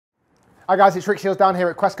Hi guys, it's Rick Shiels down here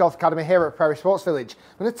at Quest Golf Academy here at Prairie Sports Village.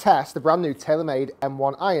 I'm going to test the brand new TaylorMade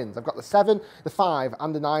M1 irons. I've got the 7, the 5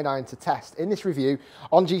 and the 9 iron to test in this review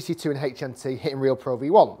on GC2 and HMT hitting real Pro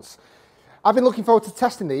V1s. I've been looking forward to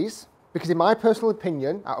testing these because in my personal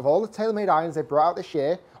opinion, out of all the TaylorMade irons they've brought out this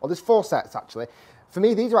year, or there's 4 sets actually, for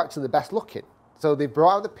me these are actually the best looking. So they've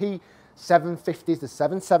brought out the P750s, the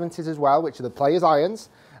 770s as well, which are the players irons,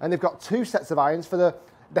 and they've got 2 sets of irons for the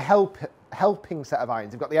helping set of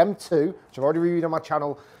irons. They've got the M2, which I've already reviewed on my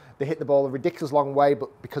channel. They hit the ball a ridiculous long way,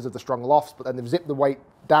 but because of the strong lofts, but then they've zipped the weight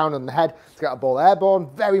down on the head to get a ball airborne,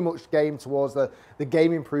 very much game towards the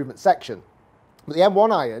game improvement section. But the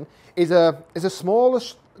M1 iron is a smaller,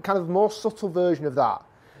 kind of more subtle version of that.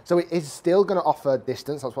 So it is still going to offer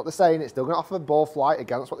distance, that's what they're saying. It's still going to offer ball flight,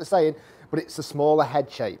 again, that's what they're saying, but it's a smaller head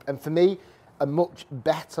shape. And for me, a much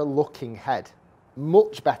better looking head.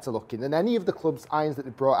 Much better looking than any of the club's irons that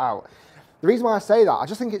they've brought out. The reason why I say that, I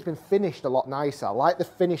just think it's been finished a lot nicer. I like the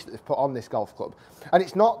finish that they've put on this golf club. And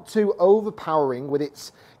it's not too overpowering with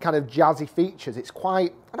its kind of jazzy features. It's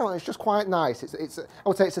quite, I don't know, it's just quite nice. I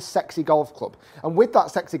would say it's a sexy golf club. And with that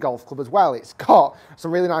sexy golf club as well, it's got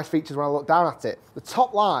some really nice features when I look down at it. The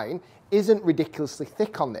top line isn't ridiculously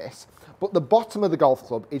thick on this, but the bottom of the golf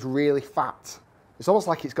club is really fat. It's almost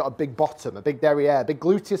like it's got a big bottom, a big derriere, big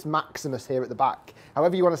gluteus maximus here at the back,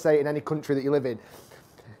 however you want to say it in any country that you live in.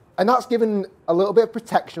 And that's given a little bit of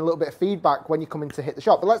protection, a little bit of feedback when you come in to hit the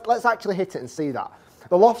shot. But let's actually hit it and see that.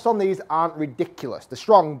 The lofts on these aren't ridiculous. They're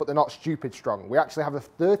strong, but they're not stupid strong. We actually have a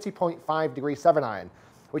 30.5 degree 7 iron,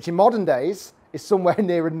 which in modern days is somewhere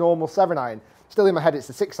near a normal 7 iron. Still in my head it's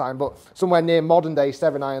a 6 iron, but somewhere near modern day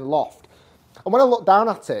 7 iron loft. And when I look down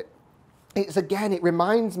at it, it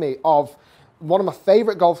reminds me of one of my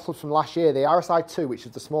favourite golf clubs from last year, the RSI 2, which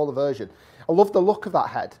is the smaller version. I love the look of that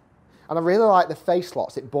head. And I really like the face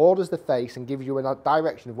slots. It borders the face and gives you a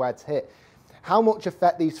direction of where to hit. How much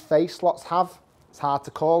effect these face slots have, it's hard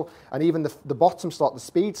to call. And even the bottom slot, the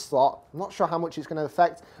speed slot, I'm not sure how much it's going to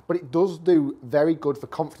affect, but it does do very good for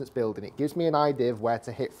confidence building. It gives me an idea of where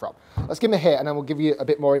to hit from. Let's give them a hit and then we'll give you a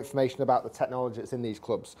bit more information about the technology that's in these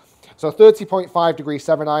clubs. So 30.5 degree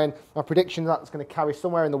 7 iron. My prediction is that's going to carry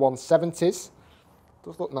somewhere in the 170s.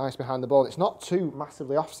 Does look nice behind the ball. It's not too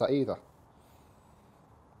massively offset either.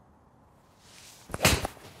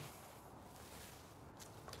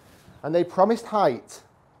 And they promised height,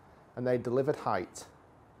 and they delivered height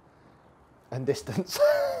and distance.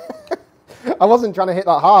 I wasn't trying to hit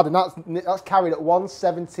that hard, and that's carried at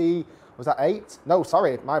 170, was that 8? No,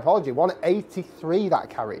 sorry, my apology, 183 that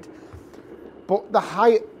carried. But the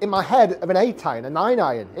height in my head of an 8 iron, a 9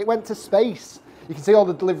 iron, it went to space. You can see all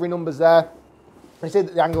the delivery numbers there. You see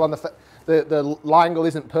that the angle on the lie angle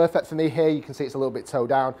isn't perfect for me here. You can see it's a little bit toe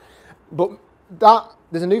down. But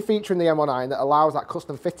there's a new feature in the M1 iron that allows that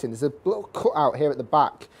custom fitting. There's a little cutout here at the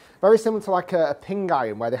back, very similar to like a ping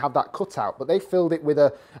iron where they have that cutout, but they filled it with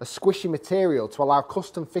a squishy material to allow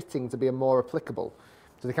custom fitting to be more applicable.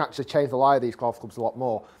 So they can actually change the lie of these golf clubs a lot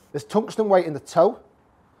more. There's tungsten weight in the toe,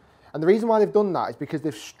 and the reason why they've done that is because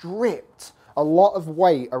they've stripped a lot of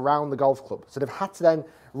weight around the golf club. So they've had to then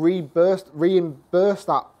reimburse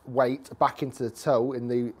that weight back into the toe in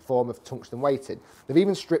the form of tungsten weighting. They've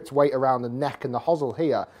even stripped weight around the neck and the hosel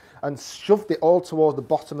here and shoved it all towards the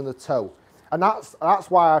bottom of the toe. And that's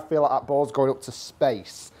why I feel like that ball's going up to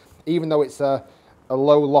space. Even though it's a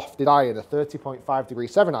low lofted iron, a 30.5 degree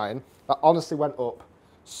 7 iron, that honestly went up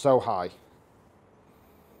so high.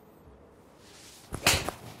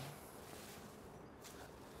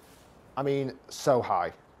 I mean, so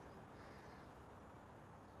high.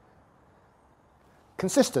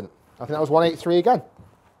 Consistent. I think that was 183 again.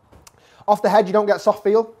 Off the head, you don't get soft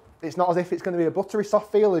feel. It's not as if it's going to be a buttery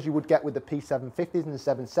soft feel as you would get with the P750s and the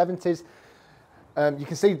 770s. You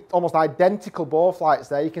can see almost identical ball flights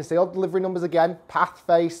there. You can see all the delivery numbers again, path,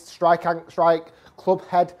 face, strike, club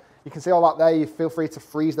head. You can see all that there. You feel free to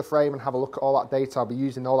freeze the frame and have a look at all that data. I'll be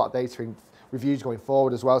using all that data in reviews going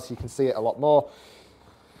forward as well, so you can see it a lot more.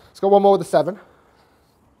 Let's go one more with the 7.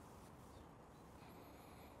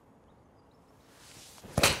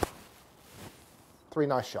 Three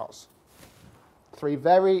nice shots. 3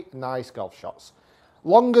 very nice golf shots.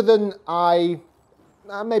 Longer than I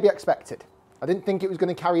maybe expected. I didn't think it was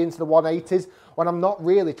going to carry into the 180s when I'm not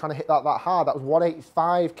really trying to hit that hard. That was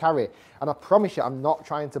 185 carry. And I promise you, I'm not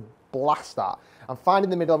trying to blast that. I'm finding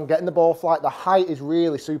the middle, I'm getting the ball flight. The height is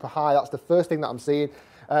really super high. That's the first thing that I'm seeing.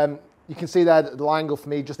 You can see there that the lie angle for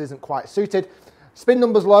me just isn't quite suited. Spin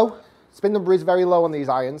number's low. Spin number is very low on these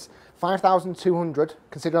irons. 5,200,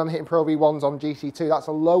 considering I'm hitting Pro V1s on GC2, that's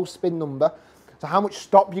a low spin number. So how much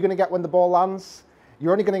stop you're going to get when the ball lands?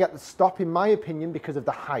 You're only going to get the stop, in my opinion, because of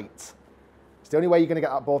the height. It's the only way you're going to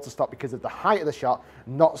get that ball to stop because of the height of the shot,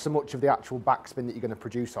 not so much of the actual backspin that you're going to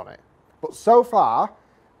produce on it. But so far,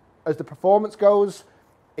 as the performance goes,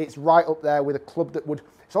 it's right up there with a club that would,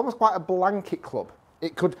 it's almost quite a blanket club.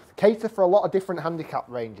 It could cater for a lot of different handicap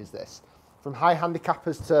ranges, this. From high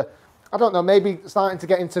handicappers to, I don't know, maybe starting to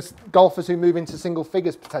get into golfers who move into single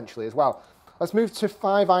figures potentially as well. Let's move to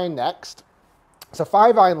 5-iron next. So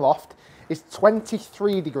 5-iron loft is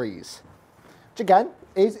 23 degrees, which again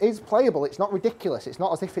is playable. It's not ridiculous. It's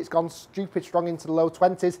not as if it's gone stupid strong into the low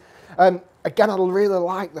 20s. Again, I really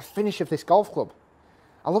like the finish of this golf club.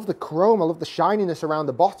 I love the chrome, I love the shininess around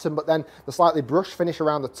the bottom, but then the slightly brush finish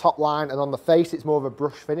around the top line, and on the face it's more of a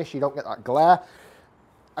brush finish. You don't get that glare.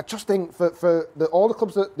 I just think for all the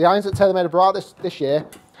clubs, the irons that TaylorMade have brought out this year,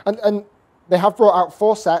 and they have brought out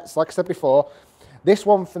 4 sets, like I said before, this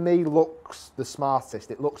one for me looks the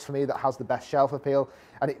smartest. It looks for me that has the best shelf appeal,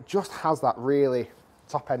 and it just has that really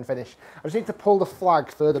top end finish. I just need to pull the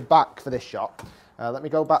flag further back for this shot. Let me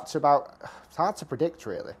go back to about, it's hard to predict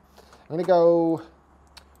really. I'm going to go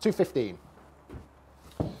 215.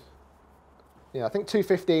 Yeah, I think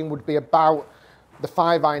 215 would be about the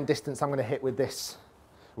 5-iron distance I'm going to hit with this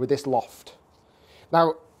loft.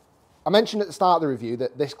 Now, I mentioned at the start of the review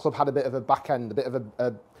that this club had a bit of a back end, a bit of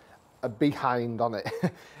a behind on it.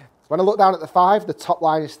 When I look down at the 5, the top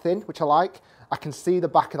line is thin, which I like. I can see the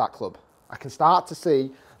back of that club. I can start to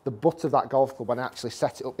see the butt of that golf club when I actually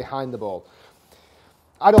set it up behind the ball.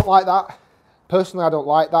 I don't like that. Personally, I don't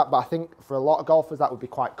like that, but I think for a lot of golfers that would be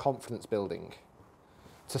quite confidence building.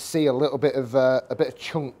 To see a little bit of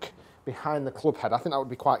chunk behind the club head, I think that would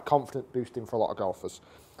be quite confidence boosting for a lot of golfers.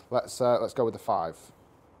 Let's go with the 5.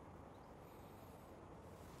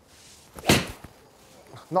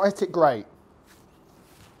 Not hit it great.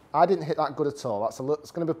 I didn't hit that good at all. It's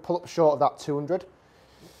going to be pull up short of that 200.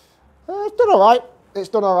 It's done all right. It's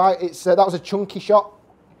done all right. That was a chunky shot.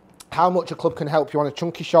 How much a club can help you on a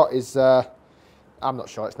chunky shot is, I'm not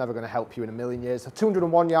sure. It's never going to help you in a million years. A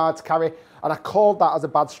 201 yards carry, and I called that as a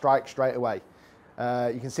bad strike straight away.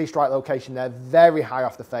 You can see strike location there, very high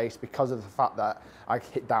off the face because of the fact that I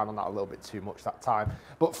hit down on that a little bit too much that time.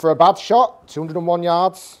 But for a bad shot, 201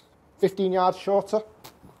 yards, 15 yards shorter.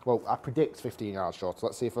 Well, I predict 15 yards shorter.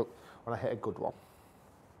 Let's see when I hit a good one.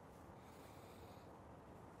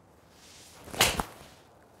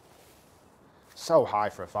 So high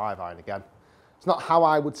for a 5-iron again. It's not how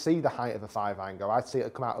I would see the height of a 5-iron go. I'd see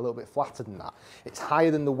it come out a little bit flatter than that. It's higher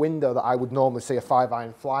than the window that I would normally see a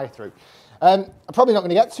 5-iron fly through. I'm probably not going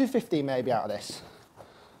to get 215 maybe out of this.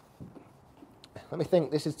 Let me think.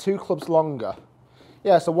 This is 2 clubs longer.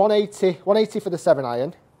 Yeah, so 180 for the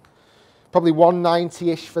 7-iron. Probably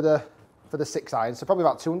 190-ish for the 6-iron. So probably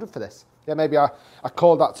about 200 for this. Yeah, maybe I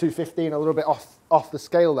called that 215 a little bit off the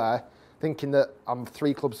scale there, thinking that I'm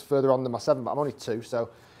 3 clubs further on than my 7, but I'm only 2. So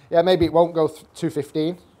yeah, maybe it won't go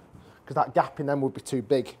 215 because that gap in them would be too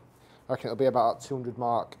big. I reckon it'll be about that 200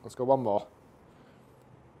 mark. Let's go one more.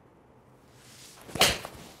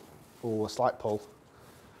 Oh, a slight pull.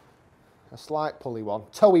 A slight pulley one.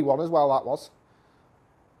 Toey one as well, that was.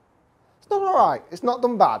 It's done all right. It's not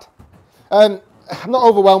done bad. I'm not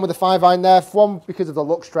overwhelmed with the 5-iron there. One, because of the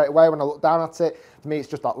look straight away when I look down at it. For me, it's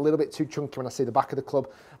just that little bit too chunky when I see the back of the club.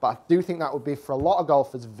 But I do think that would be, for a lot of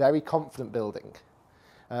golfers, very confident building.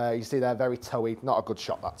 You see there, very toey. Not a good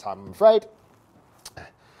shot that time, I'm afraid.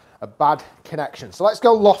 A bad connection. So let's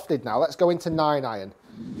go lofted now. Let's go into 9-iron.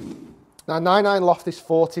 Now, 9-iron loft is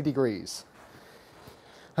 40 degrees.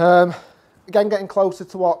 Again, getting closer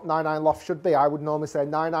to what 9-iron loft should be. I would normally say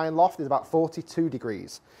 9-iron loft is about 42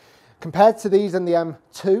 degrees. Compared to these and the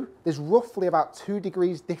M2, there's roughly about 2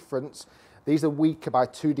 degrees difference. These are weaker by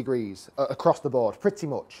 2 degrees across the board, pretty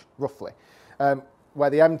much, roughly. Where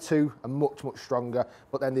the M2 are much, much stronger,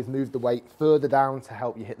 but then they've moved the weight further down to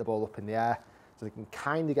help you hit the ball up in the air. So they can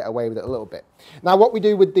kind of get away with it a little bit. Now what we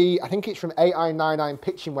do with I think it's from 8-iron, 9-iron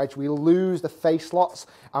pitching wedge, we lose the face slots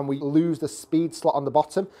and we lose the speed slot on the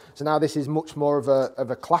bottom. So now this is much more of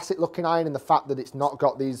a classic looking iron in the fact that it's not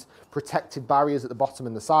got these protected barriers at the bottom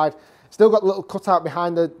and the side. Still got a little cutout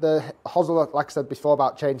behind the hosel, like I said before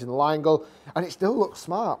about changing the line angle, and it still looks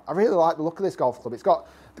smart. I really like the look of this golf club. It's got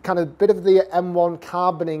the kind of bit of the M1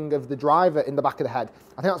 carboning of the driver in the back of the head.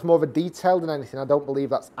 I think that's more of a detail than anything. I don't believe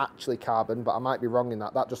that's actually carbon, but I might be wrong in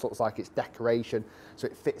that. That just looks like it's decoration, so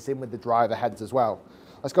it fits in with the driver heads as well.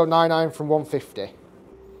 Let's go 9-iron from 150.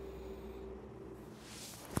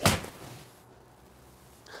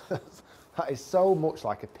 That is so much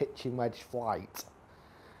like a pitching wedge flight.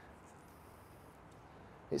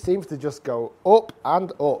 It seems to just go up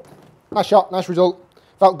and up. Nice shot, nice result.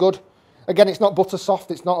 Felt good. Again, it's not butter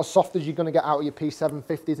soft. It's not as soft as you're going to get out of your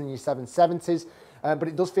P750s and your 770s, but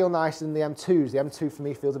it does feel nice in the M2s. The M2 for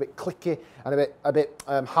me feels a bit clicky and a bit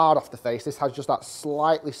hard off the face. This has just that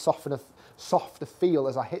slightly softer feel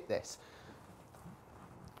as I hit this.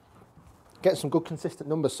 Getting some good consistent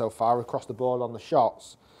numbers so far across the board on the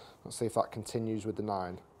shots. Let's see if that continues with the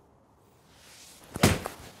 9.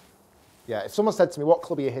 Yeah, if someone said to me, what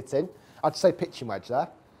club are you hitting? I'd say pitching wedge there.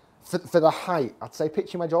 For the height, I'd say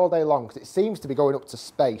pitching wedge all day long because it seems to be going up to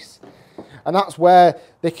space. And that's where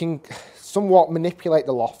they can somewhat manipulate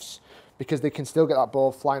the lofts because they can still get that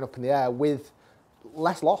ball flying up in the air with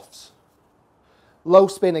less lofts. Low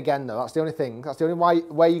spin again though, that's the only thing. That's the only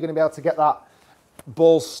way you're going to be able to get that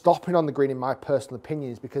ball stopping on the green in my personal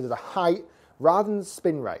opinion is because of the height rather than the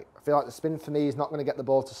spin rate. I feel like the spin for me is not going to get the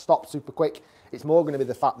ball to stop super quick. It's more going to be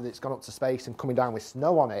the fact that it's gone up to space and coming down with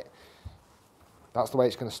snow on it. That's the way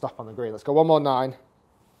it's going to stop on the green. Let's go one more 9.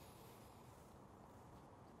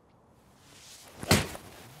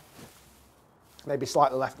 Maybe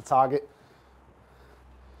slightly left the target.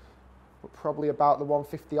 But probably about the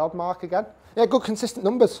 150 odd mark again. Yeah, good consistent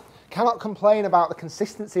numbers. Cannot complain about the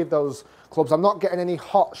consistency of those clubs. I'm not getting any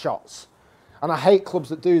hot shots. And I hate clubs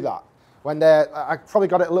that do that. When I probably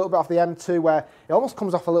got it a little bit off the M2 where it almost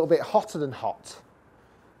comes off a little bit hotter than hot.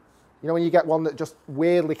 You know, when you get one that just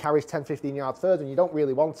weirdly carries 10, 15 yards further and you don't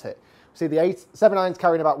really want it. See, the 7 iron's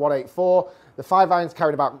carrying about 184, the 5 iron's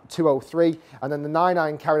carrying about 203, and then the 9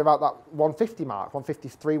 iron carrying about that 150 mark,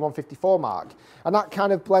 153, 154 mark. And that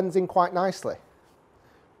kind of blends in quite nicely.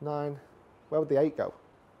 9, where would the 8 go?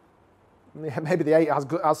 Yeah, maybe the 8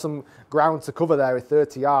 has some ground to cover there with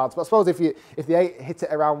 30 yards. But I suppose if the 8 hit it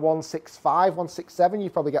around 165, 167, you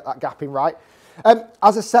probably get that gap in right.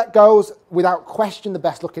 As a set goes, without question, the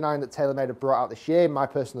best looking iron that TaylorMade have brought out this year, in my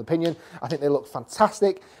personal opinion. I think they look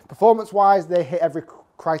fantastic. Performance-wise, they hit every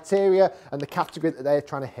criteria and the category that they're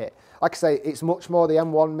trying to hit. Like I say, it's much more, the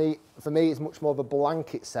M1 for me is much more of a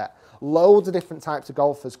blanket set. Loads of different types of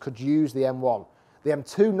golfers could use the M1. The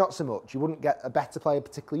M2, not so much. You wouldn't get a better player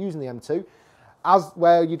particularly using the M2. As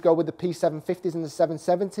where you'd go with the P750s and the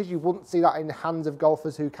 770s, you wouldn't see that in the hands of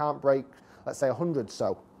golfers who can't break, let's say, 100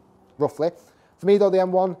 so, roughly. For me, though, the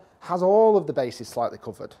M1 has all of the bases slightly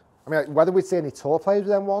covered. I mean, whether we'd see any tour players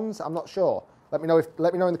with M1s, I'm not sure. Let me know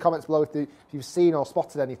in the comments below if you've seen or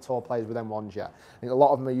spotted any tour players with M1s yet. I think a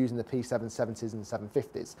lot of them are using the P770s and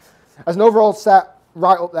 750s. As an overall set,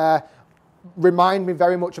 right up there, remind me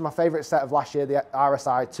very much of my favourite set of last year, the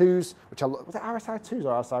RSI 2s, which was it RSI 2s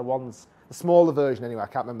or RSI 1s? The smaller version anyway, I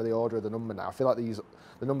can't remember the order of the number now. I feel like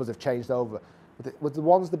the numbers have changed over. With the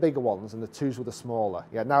 1s the bigger ones and the 2s were the smaller.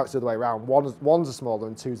 Yeah, now it's the other way around. 1s are smaller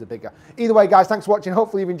and 2s are bigger. Either way, guys, thanks for watching.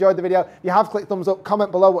 Hopefully you've enjoyed the video. If you have, click thumbs up, comment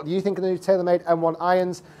below what do you think of the new TaylorMade M1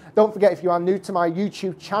 irons. Don't forget, if you are new to my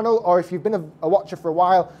YouTube channel or if you've been a watcher for a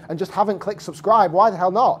while and just haven't clicked subscribe, why the hell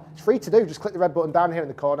not? It's free to do. Just click the red button down here in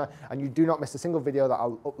the corner and you do not miss a single video that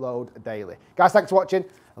I'll upload daily. Guys, thanks for watching.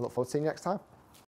 I look forward to seeing you next time.